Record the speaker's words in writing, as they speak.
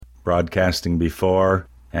broadcasting before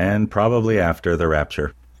and probably after the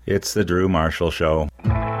rapture. It's the Drew Marshall Show.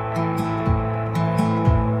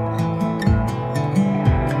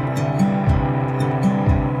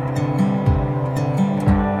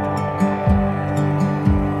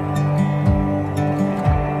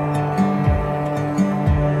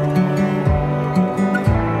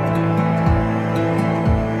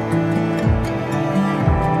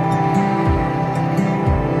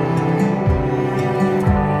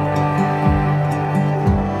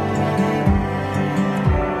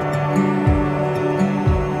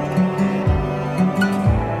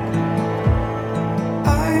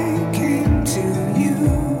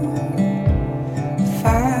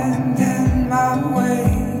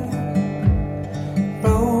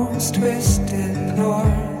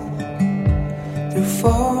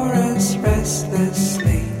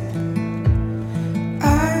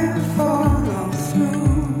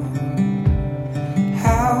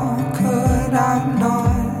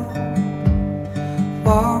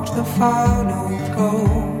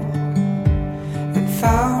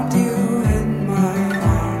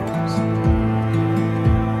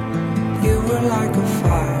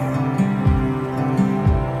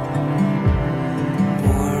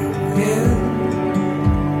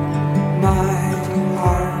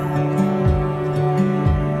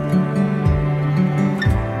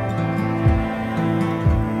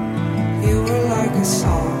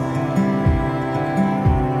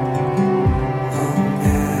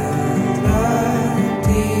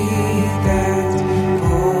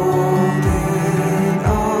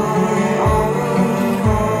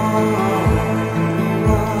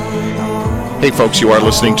 Hey folks, you are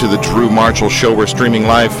listening to the Drew Marshall Show. We're streaming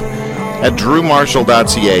live at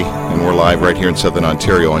drewmarshall.ca, and we're live right here in Southern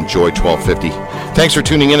Ontario on Joy 1250. Thanks for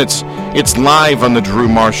tuning in. It's live on the Drew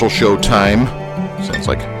Marshall Show time. Sounds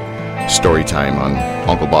like story time on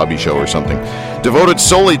Uncle Bobby's show or something. Devoted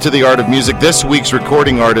solely to the art of music. This week's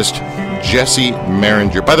recording artist, Jesse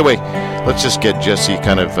Maranger. By the way, let's just get Jesse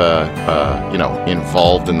kind of,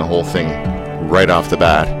 involved in the whole thing right off the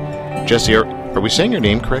bat. Jesse, are we saying your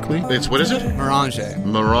name correctly? What is it? Maranger.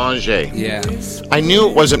 Maranger. Yeah. I knew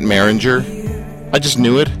it wasn't Maranger. I just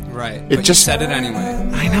knew it. Right. It but just you said it anyway.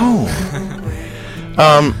 I know.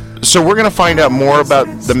 So we're going to find out more about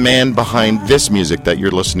the man behind this music that you're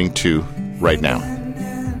listening to right now.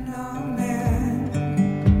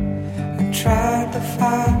 I tried to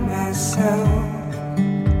find myself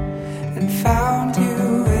and found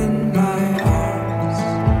you in my arms.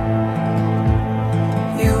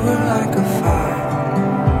 You were like a fire.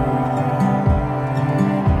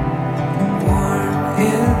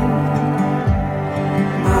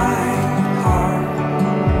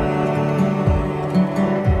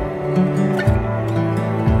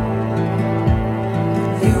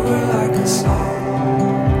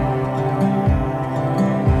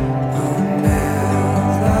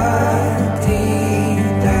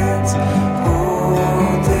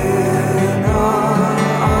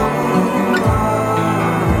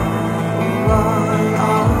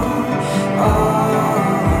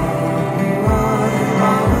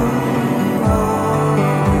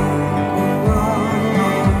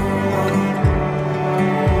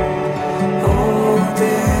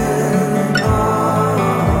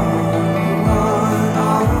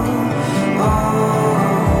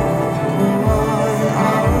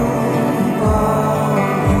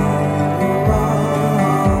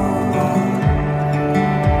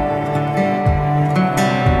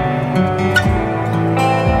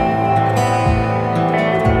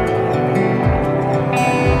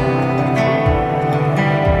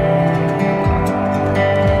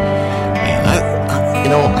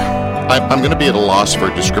 I'm going to be at a loss for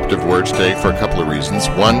descriptive words today for a couple of reasons.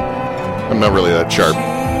 One, I'm not really that sharp.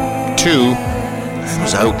 Two, I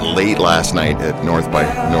was out late last night at North by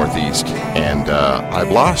Northeast, and I've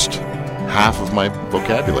lost half of my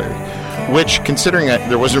vocabulary, which, considering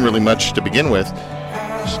there wasn't really much to begin with,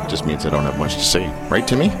 just means I don't have much to say. Right,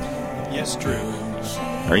 Timmy? Yes, Drew.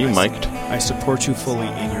 Are you mic'd? I support you fully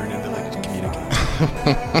in your inability to communicate.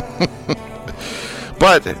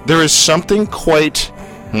 But there is something quite...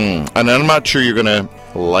 and I'm not sure you're going to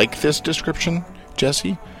like this description,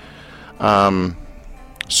 Jesse.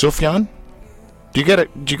 Sufjan? Do you get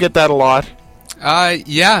it? Do you get that a lot?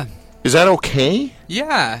 Yeah. Is that okay?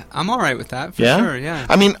 Yeah, I'm all right with that, for sure, yeah.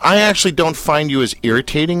 I mean, I actually don't find you as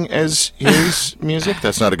irritating as his music.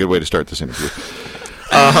 That's not a good way to start this interview.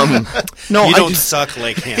 No, you don't suck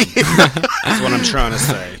like him. That's what I'm trying to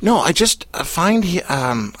say. No, I just find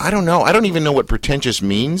I don't know. I don't even know what pretentious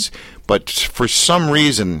means, but for some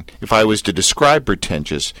reason, if I was to describe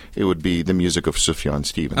pretentious, it would be the music of Sufjan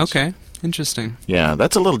Stevens. Okay. Interesting. Yeah,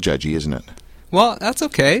 that's a little judgy, isn't it? Well, that's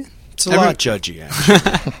okay. It's a lot judgy, actually.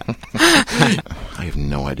 I have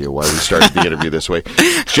no idea why we started the interview this way.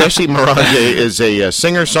 Jesse Maranger is a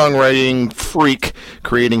singer-songwriting freak,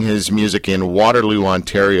 creating his music in Waterloo,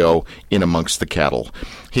 Ontario, in amongst the cattle.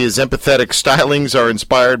 His empathetic stylings are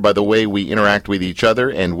inspired by the way we interact with each other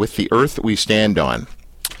and with the earth we stand on.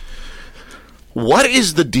 What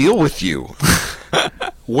is the deal with you?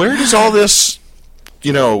 Where does all this,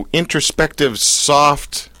 introspective,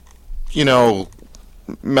 soft,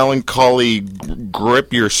 melancholy,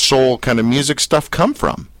 grip your soul kind of music stuff come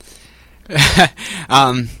from?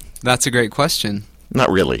 That's a great question. Not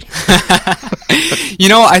really.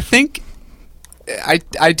 I think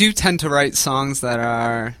I do tend to write songs that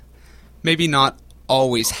are maybe not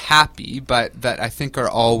always happy, but that I think are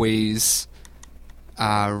always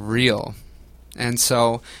real. And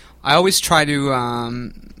so I always try to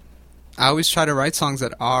write songs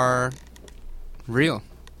that are real,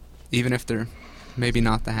 even if they're maybe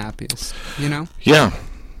not the happiest, Yeah.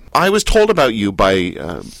 I was told about you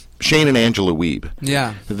by Shane and Angela Weeb.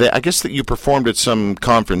 Yeah. I guess that you performed at some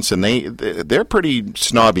conference, and they're pretty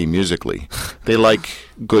snobby musically. They like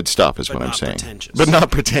good stuff, is what I'm saying. But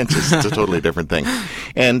not pretentious. It's a totally different thing.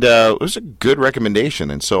 And it was a good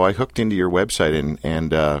recommendation, and so I hooked into your website,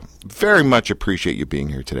 and very much appreciate you being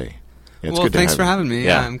here today. It's good to thanks have for you. having me.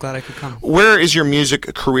 Yeah, I'm glad I could come. Where is your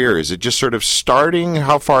music career? Is it just sort of starting?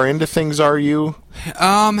 How far into things are you?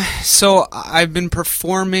 So I've been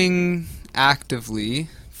performing actively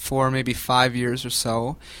for maybe 5 years or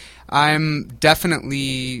so. I'm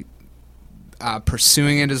definitely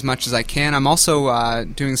pursuing it as much as I can. I'm also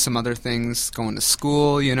doing some other things, going to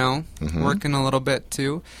school, working a little bit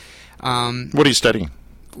too. What are you studying?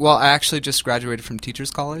 Well, I actually just graduated from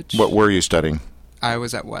Teachers College. What were you studying? I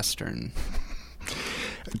was at Western.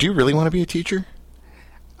 Do you really want to be a teacher?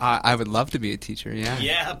 I would love to be a teacher, yeah.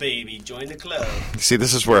 Yeah, baby, join the club. See,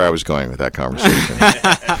 this is where I was going with that conversation.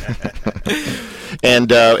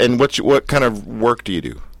 And what kind of work do you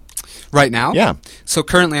do? Right now? Yeah. So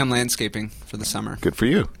currently I'm landscaping for the summer. Good for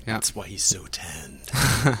you. Yeah. That's why he's so tanned.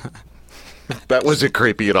 That wasn't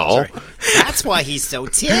creepy at all. Sorry. That's why he's so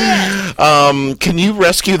tanned. Can you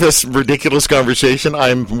rescue this ridiculous conversation?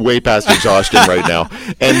 I'm way past exhaustion right now.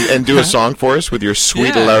 And do a song for us with your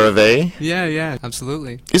sweet Larrivée? Yeah,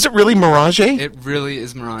 absolutely. Is it really Maranger? It really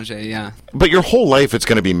is Maranger, yeah. But your whole life it's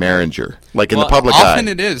going to be Maranger, like in the public eye. Often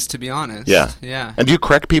it is, to be honest. Yeah. And do you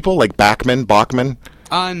correct people like Bachman?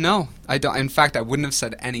 No, I don't. In fact, I wouldn't have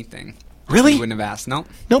said anything. Really? You wouldn't have asked, no.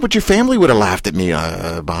 No, but your family would have laughed at me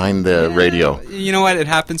behind the radio. You know what? It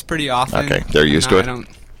happens pretty often. Okay, they're used to it.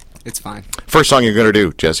 It's fine. First song you're going to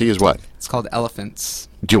do, Jesse, is what? It's called Elephants.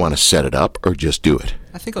 Do you want to set it up or just do it?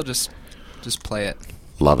 I think I'll just play it.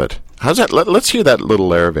 Love it. How's that? Let's hear that little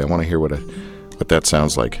Larrivée. I want to hear what that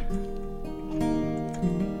sounds like.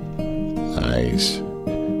 Nice.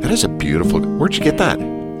 That is a beautiful... Where'd you get that?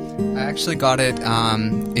 I actually got it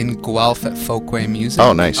in Guelph at Folkway Music.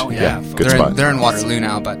 Oh, nice. Oh, yeah. Good spot. They're in Waterloo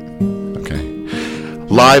now, but... Okay.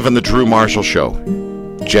 Live on the Drew Marshall Show,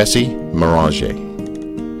 Jesse Maranger.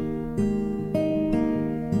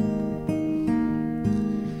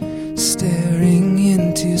 Staring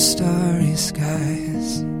into starry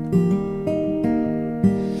skies,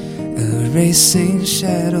 erasing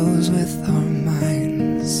shadows with our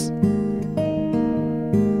minds.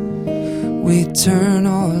 We turn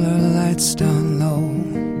all our lights down low,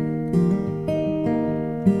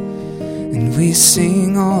 and we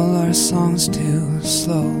sing all our songs too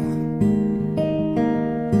slow.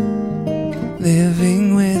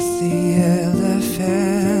 Living with the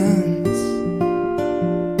elephants,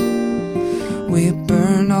 we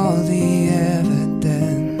burn all the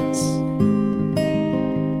evidence.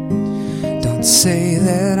 Don't say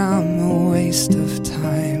that I'm a waste of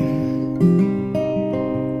time.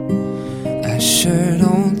 I sure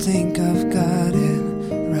don't think I've got it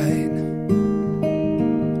right.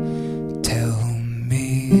 Tell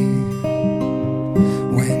me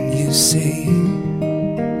when you see,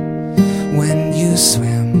 when you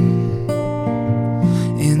swim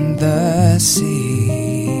in the sea.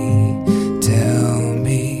 Tell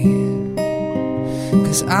me,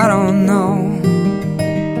 'cause I don't know.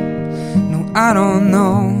 No, I don't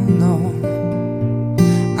know. No,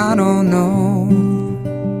 I don't know.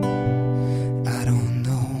 I don't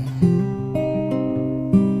know.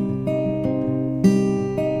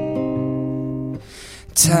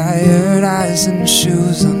 Tired eyes and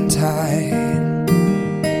shoes untied,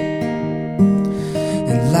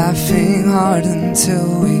 and laughing hard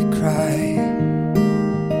until we cry.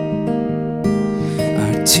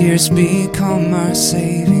 Our tears become our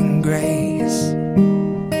saving grace.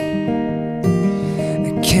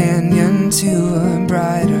 canyon to a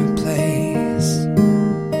brighter place.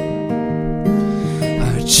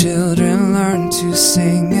 Our children learn to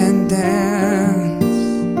sing and dance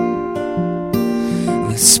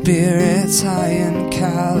with spirits high and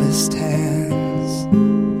calloused hands.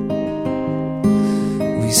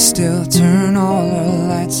 We still turn all our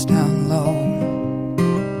lights down low.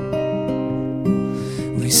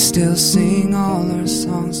 We still sing all our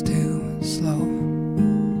songs too slow.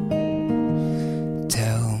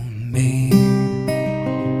 Tell me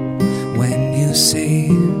when you see,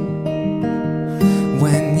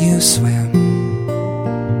 when you swim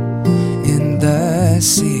in the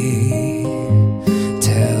sea.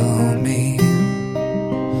 Tell me,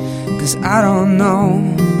 'cause I don't know.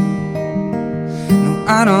 No,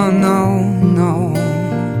 I don't know, no,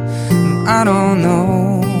 no, I don't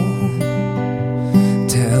know.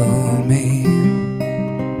 Tell me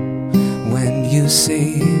when you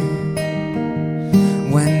see,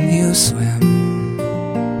 when you swim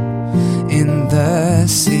in the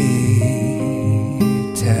sea.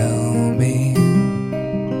 Tell me,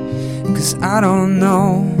 'cause I don't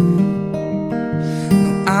know.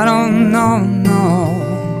 No, I don't know, no,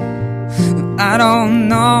 no, I don't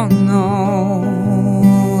know,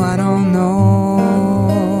 no, I don't know.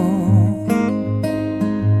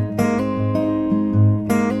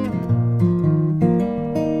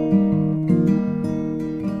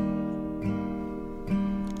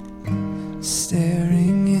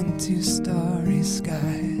 Staring into starry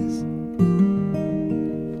skies,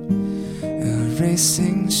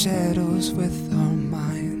 erasing shadows with our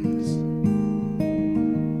minds.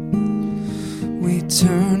 We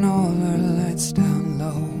turn all our lights down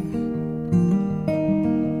low,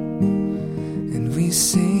 and we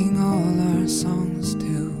sing all our songs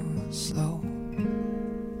too slow.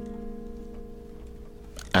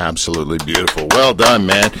 Absolutely beautiful. Well done,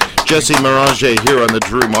 man. Jesse Maranger here on the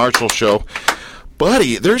Drew Marshall Show.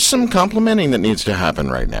 Buddy, there's some complimenting that needs to happen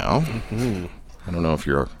right now. Mm-hmm. I don't know if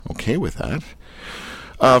you're okay with that.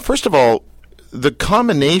 First of all, the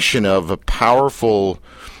combination of a powerful,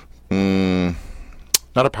 not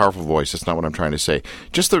a powerful voice, that's not what I'm trying to say.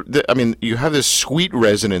 Just I mean, you have this sweet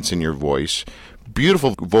resonance in your voice,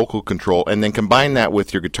 beautiful vocal control, and then combine that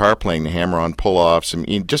with your guitar playing, the hammer-on pull-offs,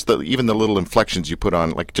 and just even the little inflections you put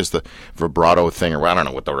on, like just the vibrato thing, or I don't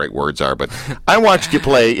know what the right words are, but I watched you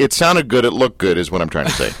play. It sounded good. It looked good, is what I'm trying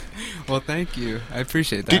to say. Well, thank you. I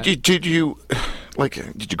appreciate that. Did you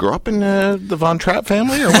grow up in the Von Trapp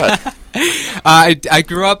family, or what? I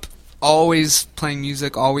grew up always playing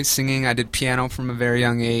music, always singing. I did piano from a very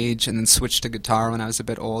young age, and then switched to guitar when I was a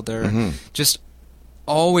bit older. Mm-hmm. Just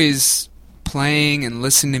always playing and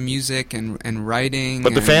listening to music and writing.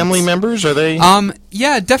 But the family members, are they?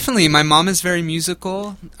 Yeah, definitely. My mom is very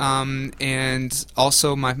musical, and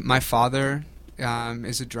also my father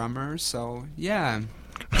is a drummer. So yeah.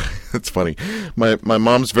 That's funny. My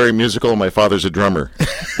mom's very musical, and my father's a drummer.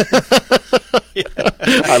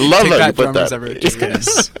 I love how you put that. Just kidding.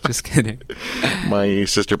 Just kidding. My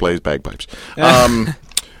sister plays bagpipes. Because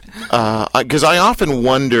I often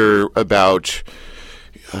wonder about,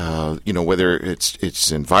 whether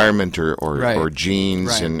it's environment or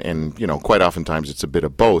genes, right. and quite oftentimes it's a bit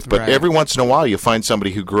of both. But every once in a while you find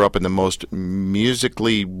somebody who grew up in the most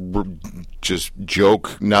musically just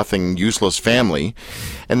joke, nothing, useless family,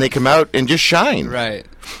 and they come out and just shine. Right.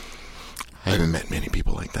 I haven't met many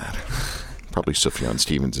people like that. Probably Sufjan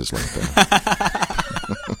Stevens is like that.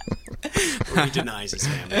 Or he denies his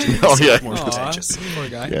family. Oh, yeah. More pretentious. Poor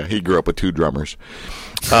guy. Yeah, he grew up with 2 drummers.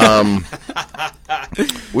 Well,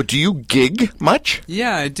 do you gig much?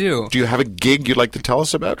 Yeah, I do. Do you have a gig you'd like to tell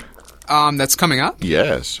us about? That's coming up?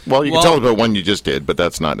 Yes. Well, you can tell us about one you just did, but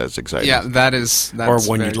that's not as exciting. Yeah, that's or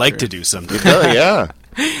one you'd like true. to do someday. Yeah.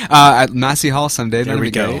 At Massey Hall someday. There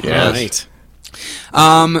we go. Yes.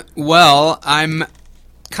 Right. Well, I'm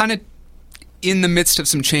kind of in the midst of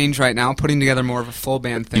some change right now, putting together more of a full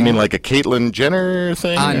band thing. You mean like a Caitlyn Jenner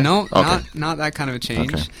thing? No, okay. not that kind of a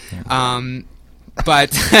change. Okay. Yeah.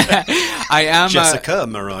 But I am Jessica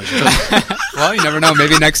Maranger. Well, you never know.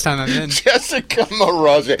 Maybe next time I'm in. Jessica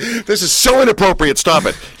Maranger. This is so inappropriate. Stop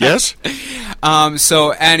it. Yes? So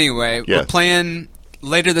anyway, yes. We're playing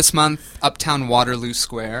later this month, Uptown Waterloo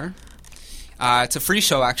Square. It's a free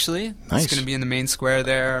show, actually. Nice. It's going to be in the main square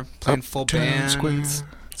there, playing full band. Square.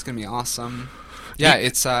 It's going to be awesome. Yeah,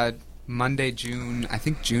 it's Monday, June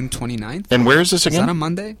 29th. And where is this again? Is that a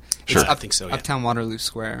Monday? Sure. I think so, yeah. Uptown Waterloo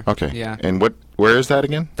Square. Okay. Yeah. And where is that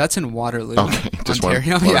again? That's in Waterloo, Okay. Just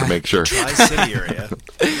Ontario. wanted to make sure. Tri-City area.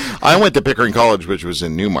 I went to Pickering College, which was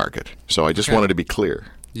in Newmarket, so I just wanted to be clear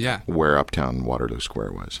Yeah. where Uptown Waterloo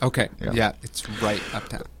Square was. Okay. Yeah. Yeah, it's right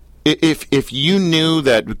uptown. If you knew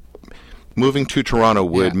that moving to Toronto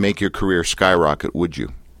would make your career skyrocket, would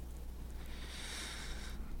you?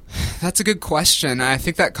 That's a good question. I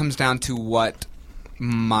think that comes down to what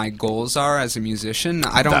my goals are as a musician.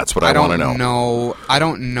 That's what I want to know. I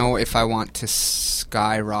don't know if I want to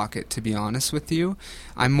skyrocket, to be honest with you.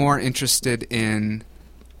 I'm more interested in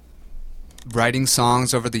writing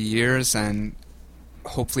songs over the years and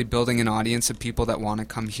hopefully building an audience of people that want to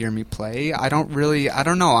come hear me play. I don't really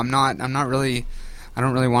want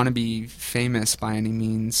to be famous by any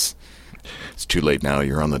means. It's too late now.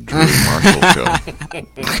 You're on the Drew Marshall show.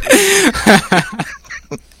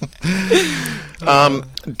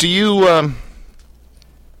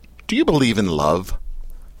 Do you believe in love?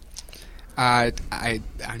 I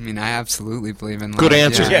mean, I absolutely believe in love. Good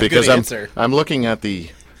answer, Yeah, because good answer. I'm looking at the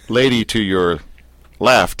lady to your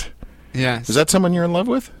left. Yes. Is that someone you're in love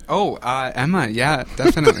with? Oh, Emma. Yeah,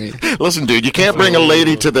 definitely. Listen, dude, you can't bring a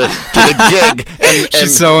lady to the gig. And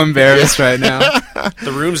She's so embarrassed right now.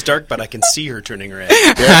 The room's dark, but I can see her turning red.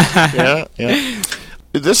 Yeah.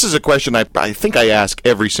 This is a question I think I ask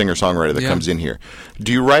every singer-songwriter that comes in here.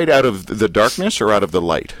 Do you write out of the darkness or out of the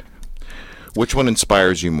light? Which one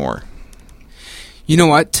inspires you more? You know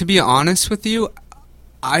what? To be honest with you,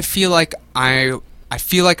 I feel like I'm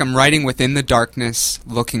writing within the darkness,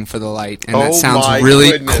 looking for the light, and that sounds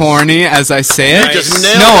really corny as I say it. You just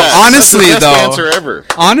nailed No, that. honestly That's the best though, answer ever.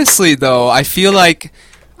 honestly though, I feel like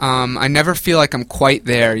I never feel like I'm quite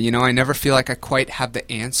there. You know, I never feel like I quite have the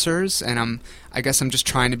answers, and I guess I'm just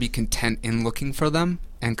trying to be content in looking for them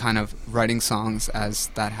and kind of writing songs as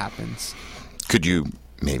that happens. Could you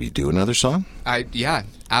maybe do another song? Yeah,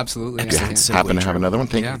 absolutely. Excellent. I can. Happen to have another one?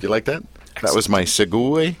 Thank you. Do you like that? That was my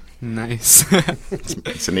segue. Nice.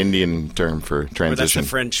 It's an Indian term for Or that's transition. the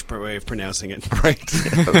French way of pronouncing it. Right.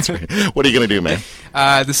 That's right. What are you going to do, man?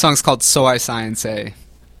 The song's called So I Sigh and Say.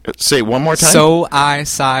 Say it one more time. So I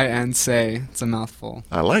sigh and say. It's a mouthful.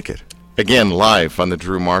 I like it. Again, live on the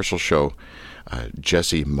Drew Marshall Show,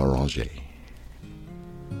 Jesse Maranger.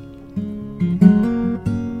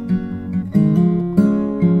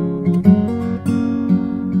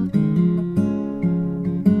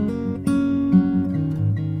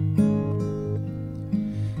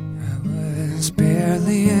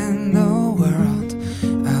 Barely in the world,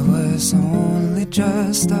 I was only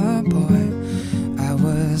just a boy. I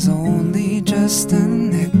was only just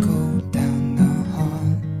an echo down the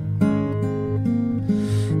hall,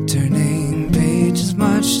 turning pages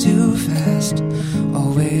much too fast,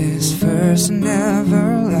 always first and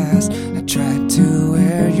never last. I tried to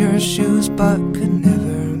wear your shoes but could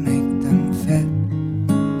never make them fit,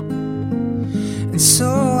 and so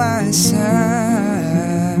I say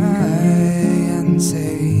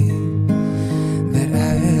that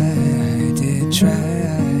I did try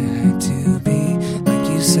to be like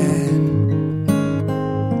you said,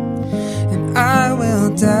 and I will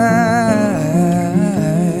die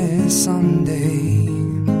someday,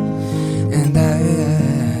 and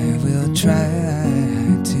I will try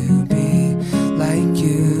to be like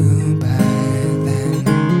you by then.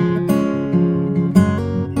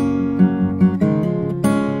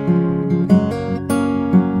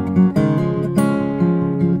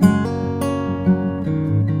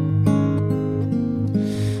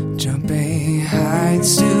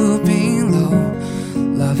 Stooping low,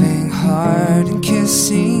 loving hard and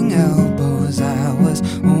kissing elbows. I was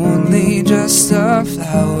only just a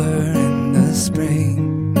flower in the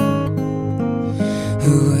spring.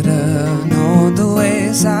 Who would have known the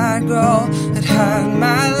ways I grow and hide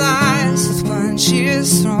my lies with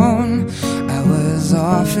punches thrown? I was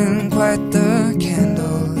often quite the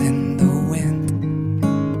candle in the wind,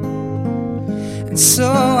 and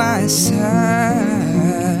so I sigh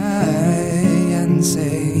and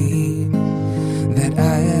say that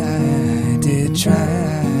I did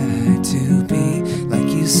try to be like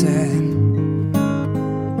you said,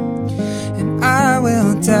 and I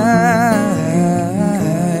will die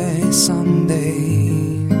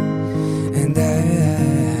someday, and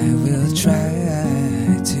I will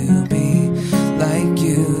try to be like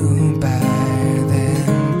you by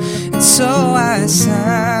then. And so I sigh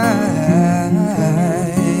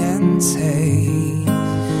and say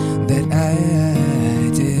that I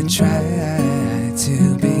did try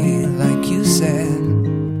to be like you said,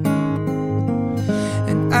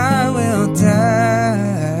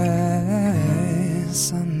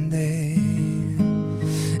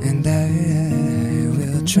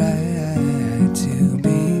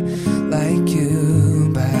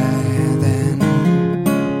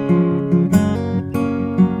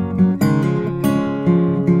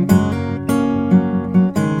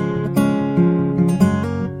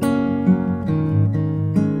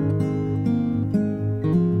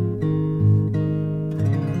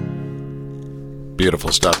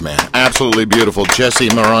 Beautiful stuff, man. Absolutely beautiful. Jesse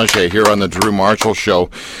Maranger here on the Drew Marshall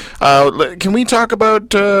Show. Can we talk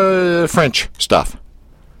about French stuff?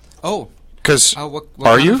 Oh. Because what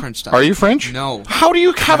are kind you of French stuff? Are you French? No. How do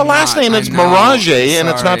you have a last name that's Maranger and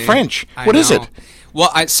it's not French? What is it?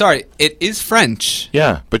 Well, sorry, it is French.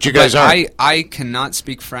 Yeah, but you guys aren't. I cannot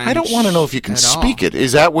speak French. I don't want to know if you can speak it.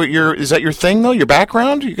 Is that your thing though? Your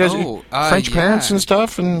background? You guys French parents and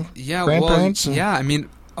stuff and grandparents? Well, I mean,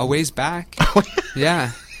 a ways back.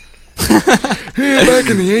 Yeah. Back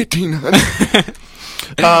in the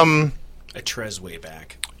 1800s. A tres way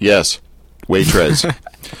back. Yes. Way tres.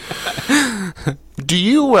 Do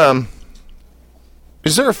you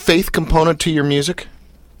is there a faith component to your music?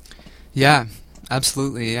 Yeah.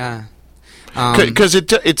 Absolutely, yeah. Because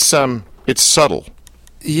it's subtle.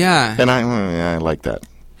 Yeah. And I like that.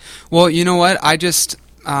 Well, you know what? I just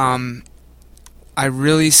I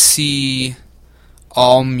really see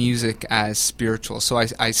all music as spiritual. So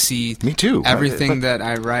I see me too. Everything that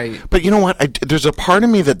I write. But you know what? There's a part of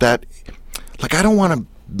me that like I don't want to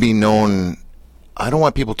be known. I don't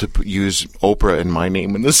want people to use Oprah and my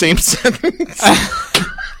name in the same sentence.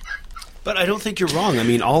 But I don't think you're wrong. I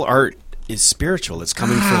mean, all art is spiritual. It's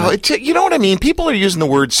coming from... You know what I mean? People are using the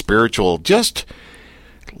word spiritual just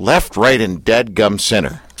left, right, and dead gum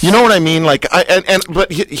center. You know what I mean? Like,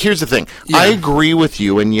 but here's the thing. Yeah. I agree with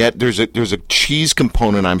you, and yet there's a cheese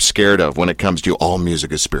component I'm scared of when it comes to all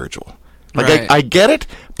music is spiritual. Like, right. I get it,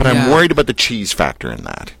 but I'm worried about the cheese factor in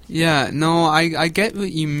that. Yeah, no, I get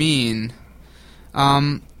what you mean.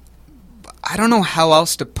 I don't know how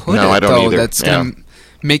else to put it, I don't though, either. that's going to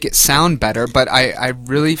make it sound better, but I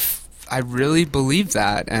really believe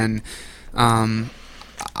that, and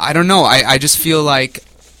I don't know. I just feel like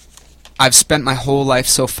I've spent my whole life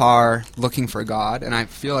so far looking for God, and I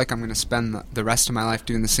feel like I'm going to spend the rest of my life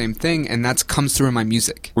doing the same thing, and that comes through in my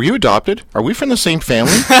music. Were you adopted? Are we from the same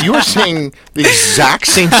family? You are saying the exact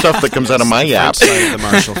same stuff that comes out of my yap. The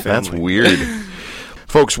Marshall family. That's weird.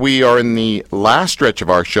 Folks, we are in the last stretch of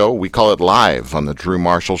our show. We call it Live on the Drew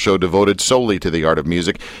Marshall Show, devoted solely to the art of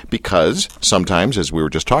music, because sometimes, as we were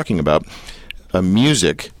just talking about,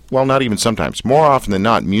 music, well, not even sometimes, more often than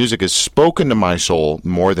not, music has spoken to my soul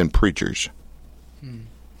more than preachers.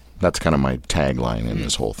 That's kind of my tagline in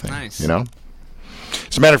this whole thing. Nice. You know?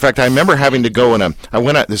 As a matter of fact, I remember having to go I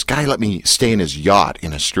went out, this guy let me stay in his yacht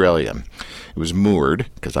in Australia. It was moored,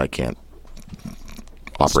 because I can't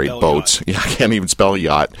operate boats. Yacht. Yeah, I can't even spell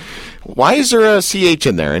yacht. Why is there a CH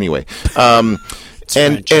in there anyway? And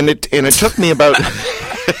it took me about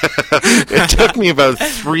it took me about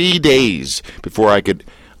 3 days before I could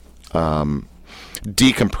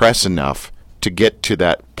decompress enough to get to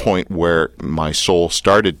that point where my soul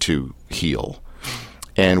started to heal.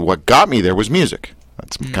 And what got me there was music.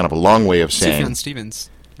 That's kind of a long way of saying. Sufjan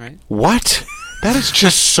Stevens, right? What? That is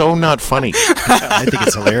just so not funny. I think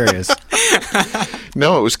it's hilarious.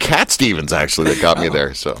 No, it was Cat Stevens, actually, that got me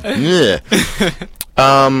there. So, yeah.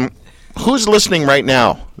 Who's listening right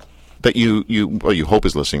now that you hope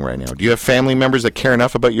is listening right now? Do you have family members that care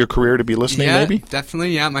enough about your career to be listening, maybe? Yeah,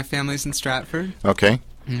 definitely. Yeah, my family's in Stratford. Okay.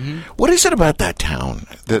 Mm-hmm. What is it about that town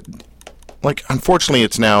that, like, unfortunately,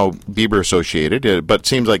 it's now Bieber associated, but it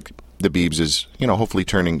seems like the Biebs is, hopefully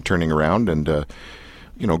turning around and,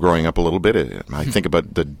 growing up a little bit. I think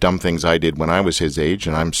about the dumb things I did when I was his age,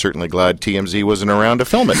 and I'm certainly glad TMZ wasn't around to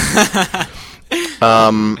film it.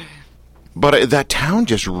 But that town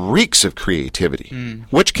just reeks of creativity.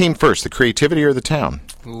 Which came first, the creativity or the town?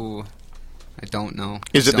 Ooh, I don't know.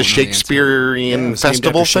 Is it the Shakespearean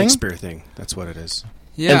festival thing? Shakespeare thing. That's what it is.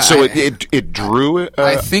 Yeah, and so it drew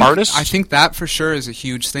artists? I think that for sure is a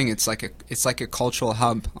huge thing. It's like a cultural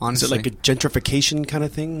hub, honestly. Is it like a gentrification kind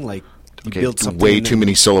of thing? Like you build something way too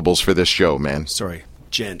many syllables for this show, man. Sorry.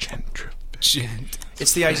 Gent. Gent.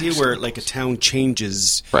 It's the idea where like a town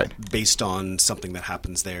changes right. based on something that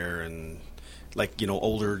happens there, and like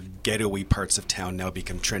older ghetto-y parts of town now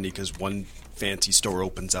become trendy because one fancy store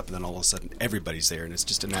opens up and then all of a sudden everybody's there, and it's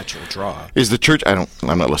just a natural draw. Is the church? I'm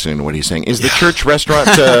not listening to what he's saying. Is the church restaurant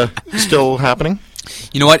still happening?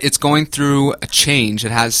 You know what? It's going through a change.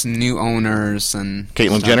 It has new owners and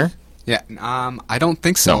Caitlyn stuff. Jenner. Yeah, I don't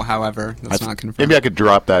think so. No. However, that's not confirmed. Maybe I could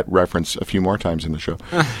drop that reference a few more times in the show.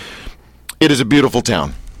 It is a beautiful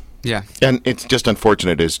town. Yeah, and it's just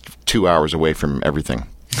unfortunate it's 2 hours away from everything.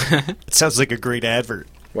 It sounds like a great advert.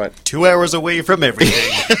 What? 2 hours away from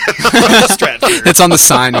everything. Stratford. It's on the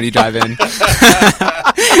sign when you drive in.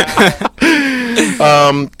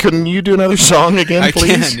 Can you do another song again,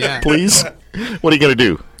 please? I can, yeah. Please? What are you going to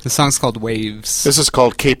do? The song's called Waves. This is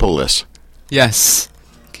called Capoliss. Yes.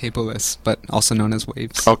 Capoliss, but also known as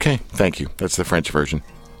Waves. Okay, thank you. That's the French version.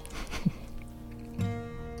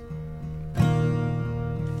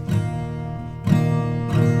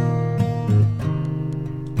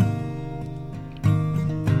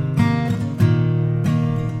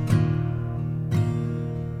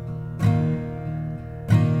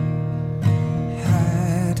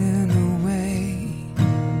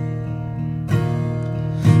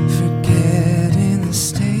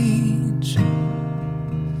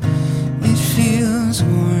 was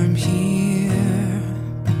warm here.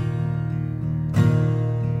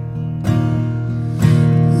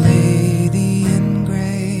 Lady in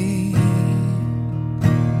gray,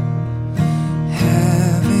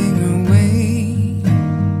 having her way.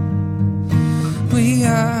 We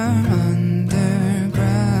are underground,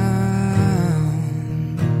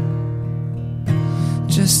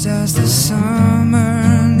 just as the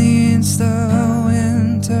summer needs the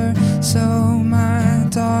winter, so my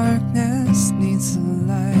darkness needs the light,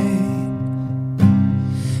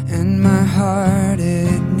 and my heart,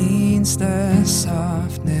 it needs the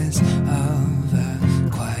softness of a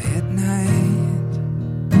quiet night.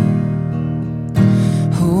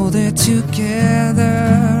 Hold it together.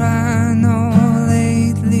 I know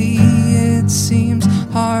lately it seems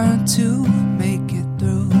hard to make it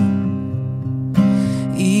through.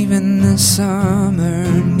 Even the summer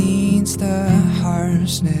needs the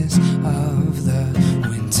harshness of the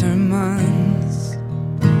winter months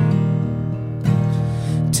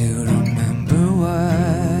to remember what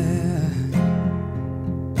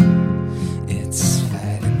it's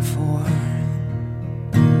fighting for.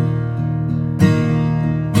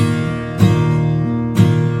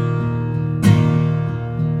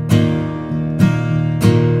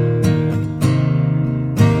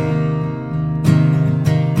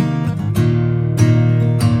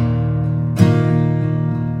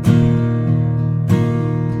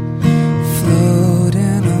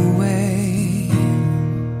 Floating away,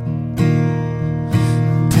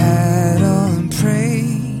 paddle and pray,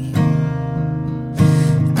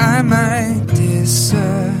 I might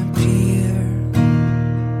disappear.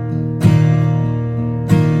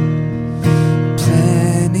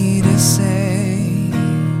 Plenty to say,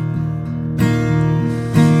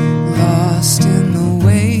 lost in the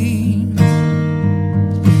waves.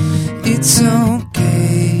 It's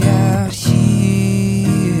okay out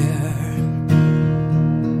here,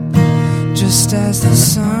 just as the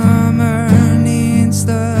summer needs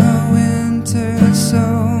the winter, so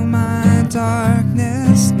my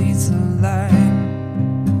darkness needs the light,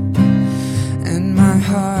 and my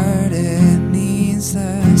heart, it needs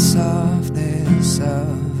the softness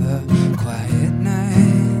of a quiet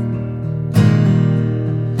night.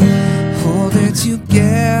 Hold it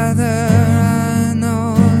together. I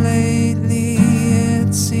know lately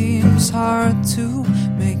it seems hard to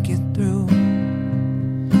make it through.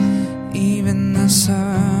 Even the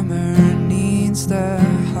summer needs the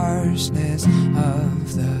harshness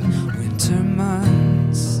of the winter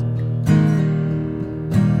months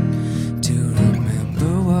to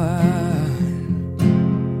remember what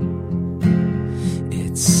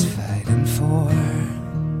it's fighting for.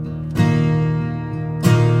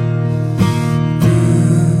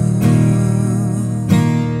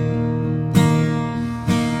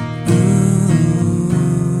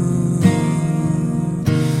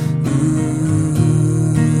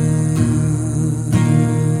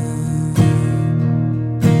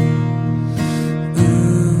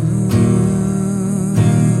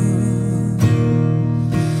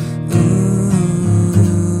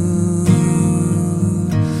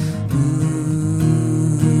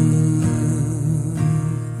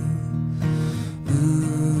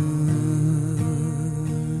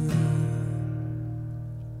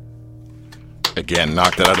 Again,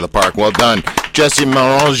 knocked it out of the park. Well done, Jesse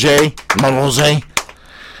Maranger. Maranger.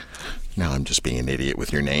 Now I'm just being an idiot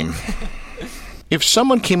with your name. If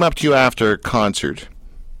someone came up to you after a concert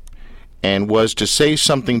and was to say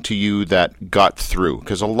something to you that got through,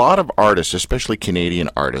 because a lot of artists, especially Canadian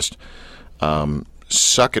artists,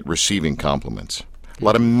 suck at receiving compliments. A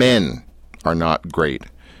lot of men are not great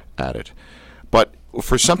at it. But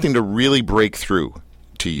for something to really break through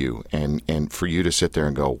to you and for you to sit there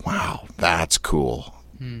and go, wow, that's cool,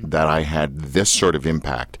 that I had this sort of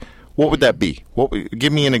impact, what would that be?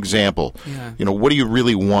 Give me an example. Yeah. You know, what do you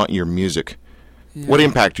really want your music, what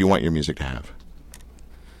impact do you want your music to have?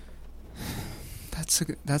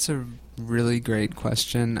 That's a really great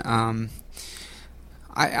question.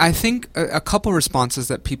 I think a couple responses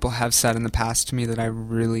that people have said in the past to me that I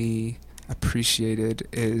really appreciated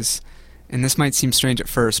is, and this might seem strange at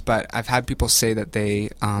first, but I've had people say that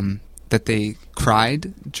they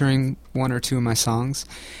cried during one or two of my songs.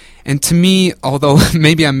 And to me, although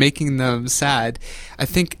maybe I'm making them sad, I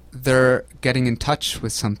think they're getting in touch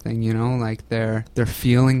with something, you know, like they're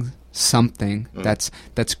feeling something that's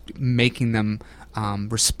making them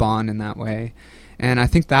respond in that way. And I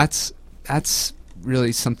think that's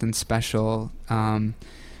really something special.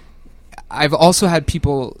 I've also had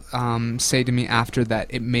people say to me after that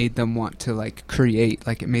it made them want to like create,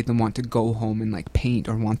 like it made them want to go home and like paint,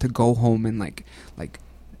 or want to go home and like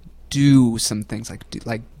do some things, do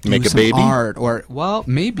Make a some baby? art, or well,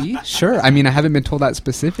 maybe, sure. I mean, I haven't been told that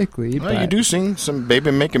specifically. Well, but you do sing some baby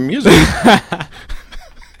making music.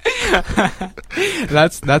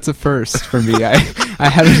 That's a first for me. I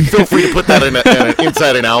haven't. Feel free to put that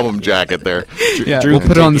inside an album jacket there. Yeah, Drew we'll can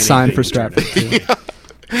put it on the take sign anything, for Stratford. too.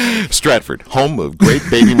 Stratford, home of great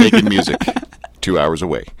baby making music, 2 hours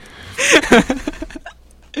away.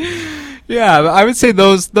 Yeah, I would say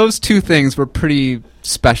those two things were pretty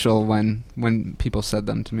special when people said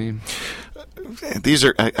them to me. These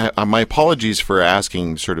are my apologies for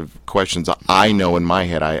asking sort of questions I know in my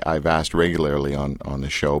head I've asked regularly on the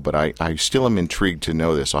show, but I still am intrigued to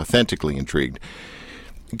know this, authentically intrigued,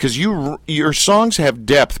 because your songs have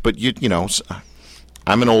depth, but you know,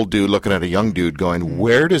 I'm an old dude looking at a young dude going,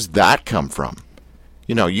 where does that come from?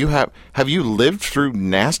 You know, have you lived through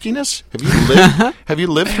nastiness? Have you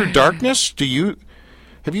lived through darkness?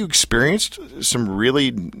 Have you experienced some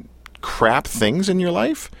really crap things in your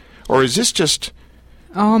life? Or is this just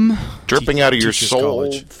dripping out of your Teachers soul?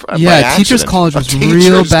 college. Yeah, teachers college was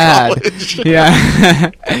real bad.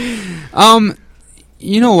 Yeah.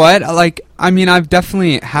 You know what? I mean, I've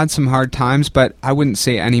definitely had some hard times, but I wouldn't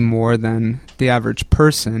say any more than the average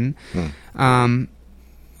person.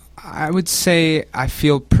 I would say I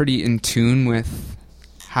feel pretty in tune with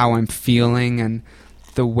how I'm feeling and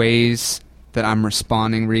the ways that I'm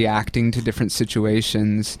responding, reacting to different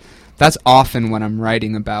situations. That's often what I'm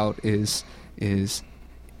writing about is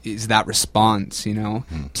that response, you know,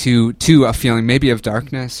 to a feeling maybe of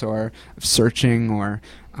darkness or of searching or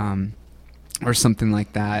something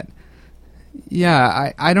like that.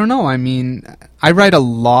 Yeah, I don't know. I mean, I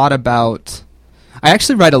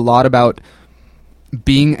actually write a lot about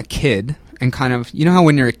being a kid and kind of, you know how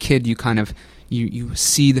when you're a kid you kind of you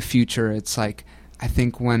see the future. It's like, I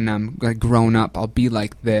think when I'm grown up I'll be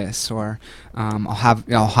like this, or I'll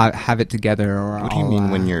have it together, or what do you mean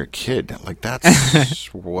when you're a kid? Like,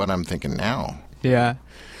 that's what I'm thinking now. Yeah.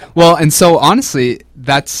 Well, and so honestly,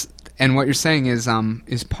 and what you're saying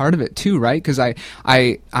is part of it too, right? Because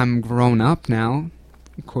I'm grown up now,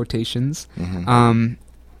 quotations, and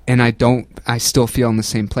I still feel in the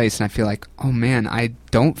same place, and I feel like, oh man, I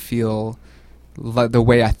don't feel the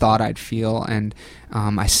way I thought I'd feel, and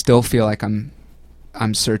I still feel like I'm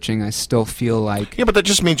searching. I still feel like... Yeah, but that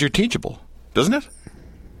just means you're teachable, doesn't it?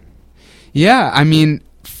 Yeah, I mean,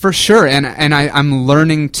 for sure, and I'm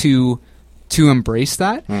learning to embrace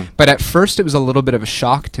that. But at first it was a little bit of a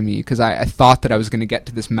shock to me, because I thought that I was going to get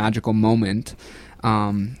to this magical moment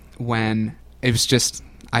when it was just,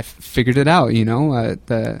 I figured it out, you know,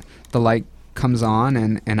 the light comes on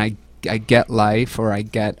and I get life, or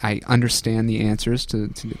I understand the answers to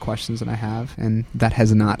the questions that I have, and that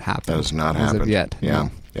has not happened. That has not as happened of yet. Yeah,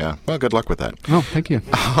 No. yeah. Well, good luck with that. Oh, thank you.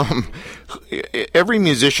 Every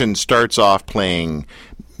musician starts off playing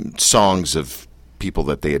songs of people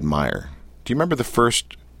that they admire. Do you remember the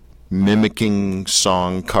first mimicking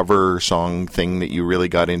song, cover song thing that you really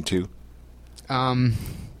got into?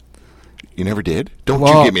 You never did? Don't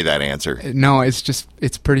you give me that answer. No,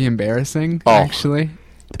 it's pretty embarrassing, actually.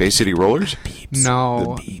 Bay City Rollers?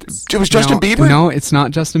 No. It was Justin Bieber? No, it's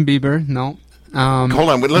not Justin Bieber. No. Hold on.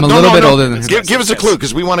 I'm a little bit older than him. Give us a clue,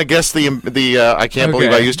 because we want to guess the I can't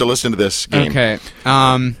believe I used to listen to this game. Okay.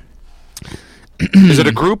 Is it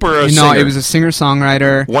a group or a singer? No, it was a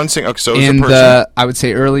singer-songwriter. One singer. Okay, so it was in a person. the, I would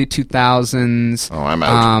say, early 2000s. Oh, I'm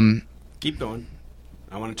out. Keep going.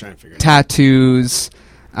 I want to try and figure it out. Tattoos.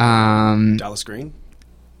 Dallas Green?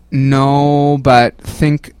 No, but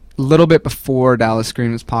think a little bit before Dallas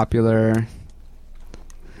Green was popular.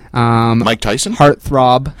 Mike Tyson?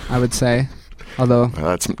 Heartthrob, I would say. Although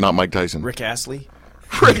that's not Mike Tyson. Rick Astley?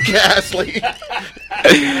 Rick Astley.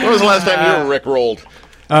 When was the last time you were Rick rolled?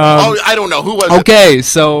 I don't know. Who was it? Okay,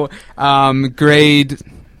 so grade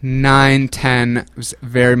 9, 10, was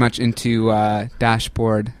very much into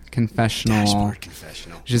Dashboard Confessional. Dashboard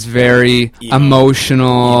Confessional. Just very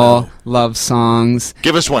emotional love songs.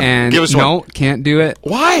 Give us one. And Give us one. No, can't do it.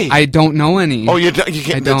 Why? I don't know any. Oh, you can't.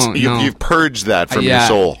 I don't know. You've purged that from your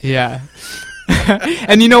soul. Yeah.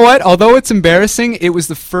 And you know what? Although it's embarrassing, it was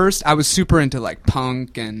the first. I was super into like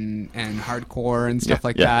punk and hardcore and stuff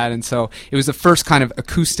like that, and so it was the first kind of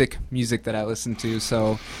acoustic music that I listened to.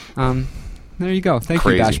 So, there you go. Thank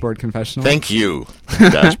you, Dashboard Confessional. Thank you,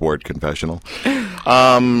 Dashboard Confessional.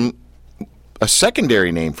 A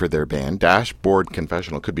secondary name for their band, Dashboard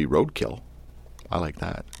Confessional, could be Roadkill. I like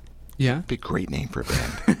that. Yeah, be a great name for a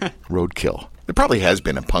band. Roadkill. There probably has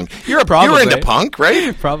been a punk. You're into punk,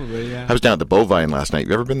 right? Probably, yeah. I was down at the Bovine last night.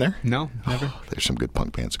 You ever been there? No, never. Oh, there's some good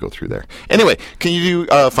punk bands to go through there. Anyway, can you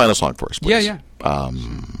do a final song for us, please? Yeah.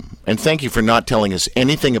 And thank you for not telling us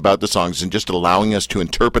anything about the songs and just allowing us to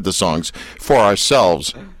interpret the songs for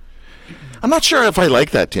ourselves. I'm not sure if I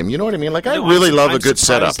like that, Tim. You know what I mean? Like, I really love a good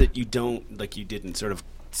setup. That you didn't sort of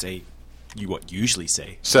say what you usually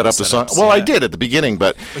say. Set up the song. Well, I did at the beginning,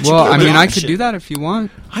 but well, I mean, I could do that if you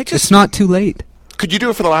want. It's not too late. Could you do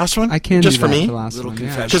it for the last one? I can just do for that me. For the last one,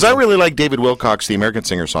 yeah. Because I really like David Wilcox, the American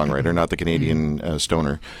singer-songwriter, not the Canadian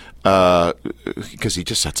stoner, because he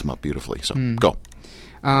just sets them up beautifully. So go.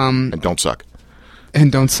 And don't suck.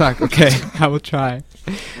 And don't suck. Okay, I will try.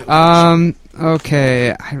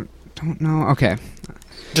 Okay, I don't know. Okay.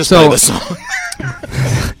 Just play the song.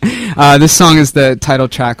 This song is the title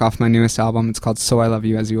track off my newest album. It's called So I Love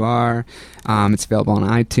You As You Are. It's available on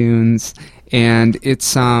iTunes. And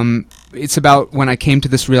it's about when I came to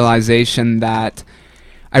this realization that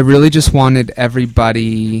I really just wanted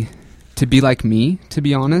everybody to be like me, to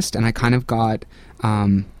be honest. And I kind of got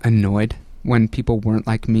annoyed when people weren't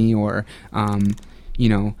like me, or, I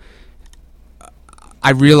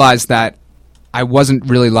realized that I wasn't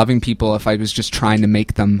really loving people if I was just trying to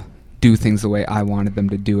make them do things the way I wanted them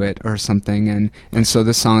to do it or something. And so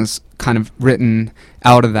this song's kind of written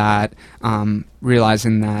out of that,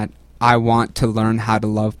 realizing that I want to learn how to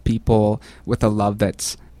love people with a love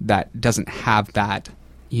that doesn't have that,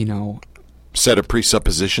 set of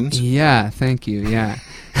presuppositions. Yeah, thank you. Yeah,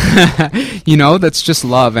 that's just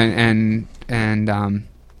love and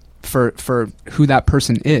for who that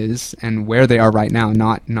person is and where they are right now,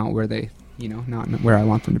 not where they, not where I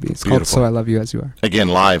want them to be. It's called So I Love You As You Are. Again,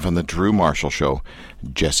 live on the Drew Marshall Show,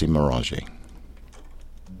 Jesse Maranger.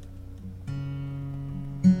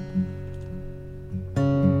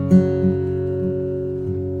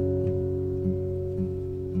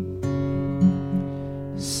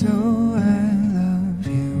 So I love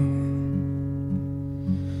you.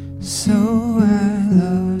 So I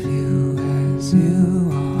love you as you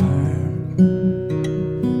are.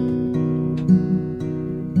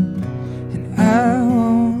 And I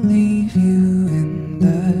won't leave you in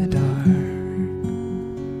the dark.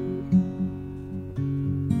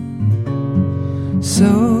 So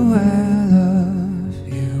I love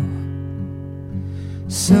you.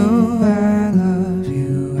 So I love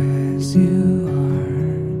you as you are.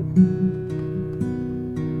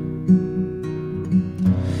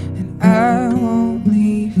 I won't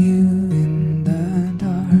leave you in the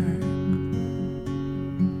dark.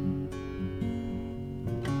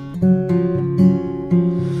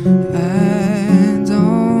 I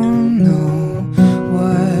don't know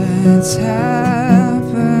what's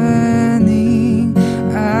happening.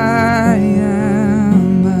 I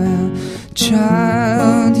am a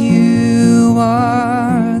child. You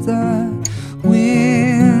are the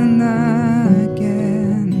wind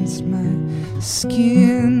against my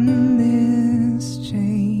skin.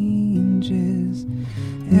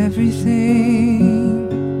 Everything,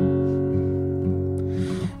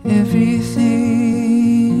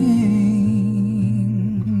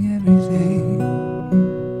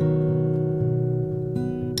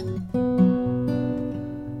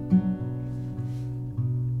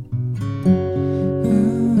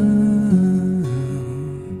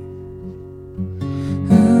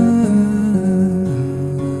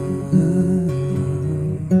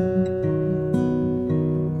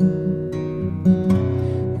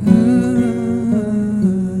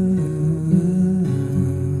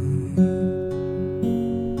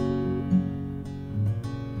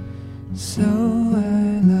 So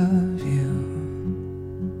I love you.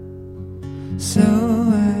 So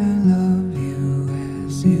I love you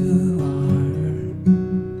as you are.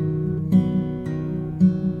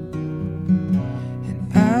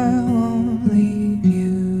 And I won't leave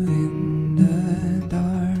you in the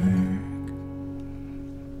dark.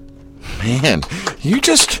 Man, you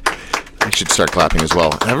just... I should start clapping as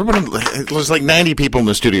well. Everybody, there's like 90 people in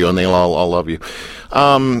the studio, and they all love you.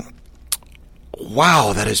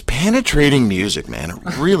 Wow, that is penetrating music, man.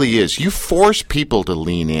 It really is. You force people to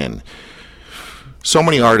lean in. So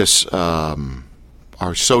many artists are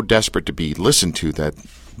so desperate to be listened to that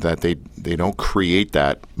they don't create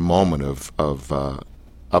that moment of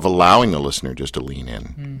allowing the listener just to lean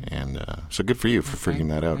in. And so good for you for figuring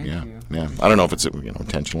that out. Yeah. I don't know if it's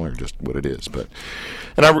intentional or just what it is, but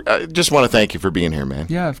I just want to thank you for being here, man.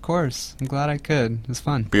 Yeah, of course. I'm glad I could. It was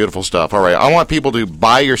fun. Beautiful stuff. All right, I want people to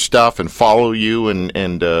buy your stuff and follow you and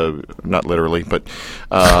not literally, but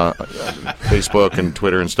Facebook and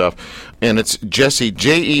Twitter and stuff. And it's Jesse,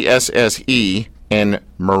 Jesse, and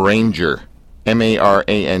Maranger,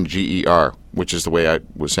 Maranger, which is the way I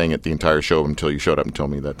was saying it the entire show until you showed up and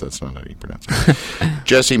told me that that's not how you pronounce it.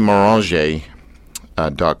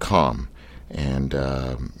 JesseMaranger.com. and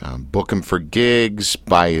book him for gigs,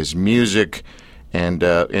 buy his music,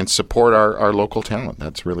 and support our local talent.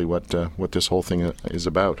 That's really what this whole thing is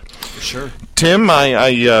about. Sure. Tim,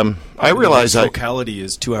 I realize locality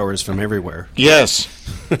is 2 hours from everywhere. Yes.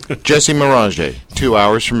 Jesse Maranger, 2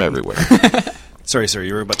 hours from everywhere. Sorry,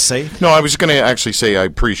 you were about to say? No, I was going to actually say I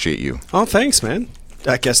appreciate you. Oh, thanks, man.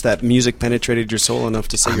 I guess that music penetrated your soul enough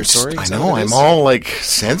to say you're sorry. I know, I'm all like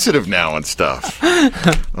sensitive now and stuff.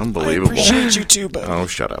 Unbelievable. I appreciate you too, but oh,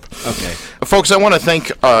 shut up. Okay. Folks, I want to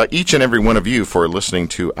thank each and every one of you for listening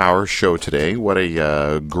to our show today. What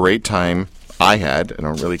a great time I had. I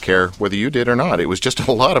don't really care whether you did or not. It was just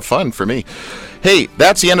a lot of fun for me. Hey,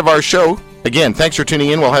 that's the end of our show. Again, thanks for tuning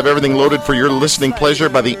in. We'll have everything loaded for your listening pleasure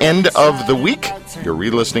by the end of the week. Your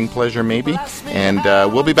re-listening pleasure, maybe. And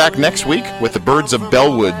we'll be back next week with the Birds of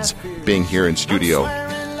Bellwoods being here in studio.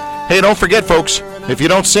 Hey, don't forget, folks, if you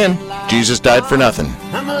don't sin, Jesus died for nothing.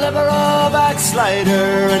 I'm a liberal backslider,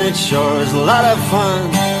 and it sure is a lot of fun.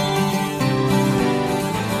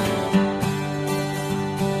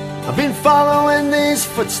 I've been following these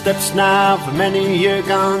footsteps now for many years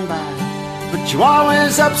gone by. But you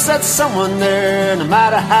always upset someone there, no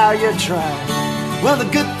matter how you try. Well,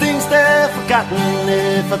 the good things they're forgotten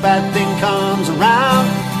if a bad thing comes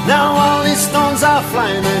around. Now all these stones are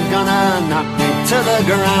flying, they're gonna knock me to the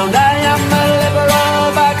ground. I am a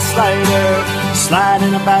liberal backslider,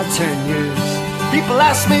 sliding about 10 years. People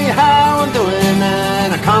ask me how I'm doing,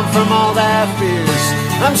 and I come from all their fears.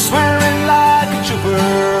 I'm swearing like a trooper,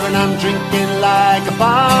 and I'm drinking like a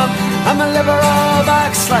bomb. I'm a liberal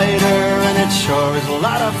backslider, and it sure is a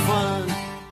lot of fun.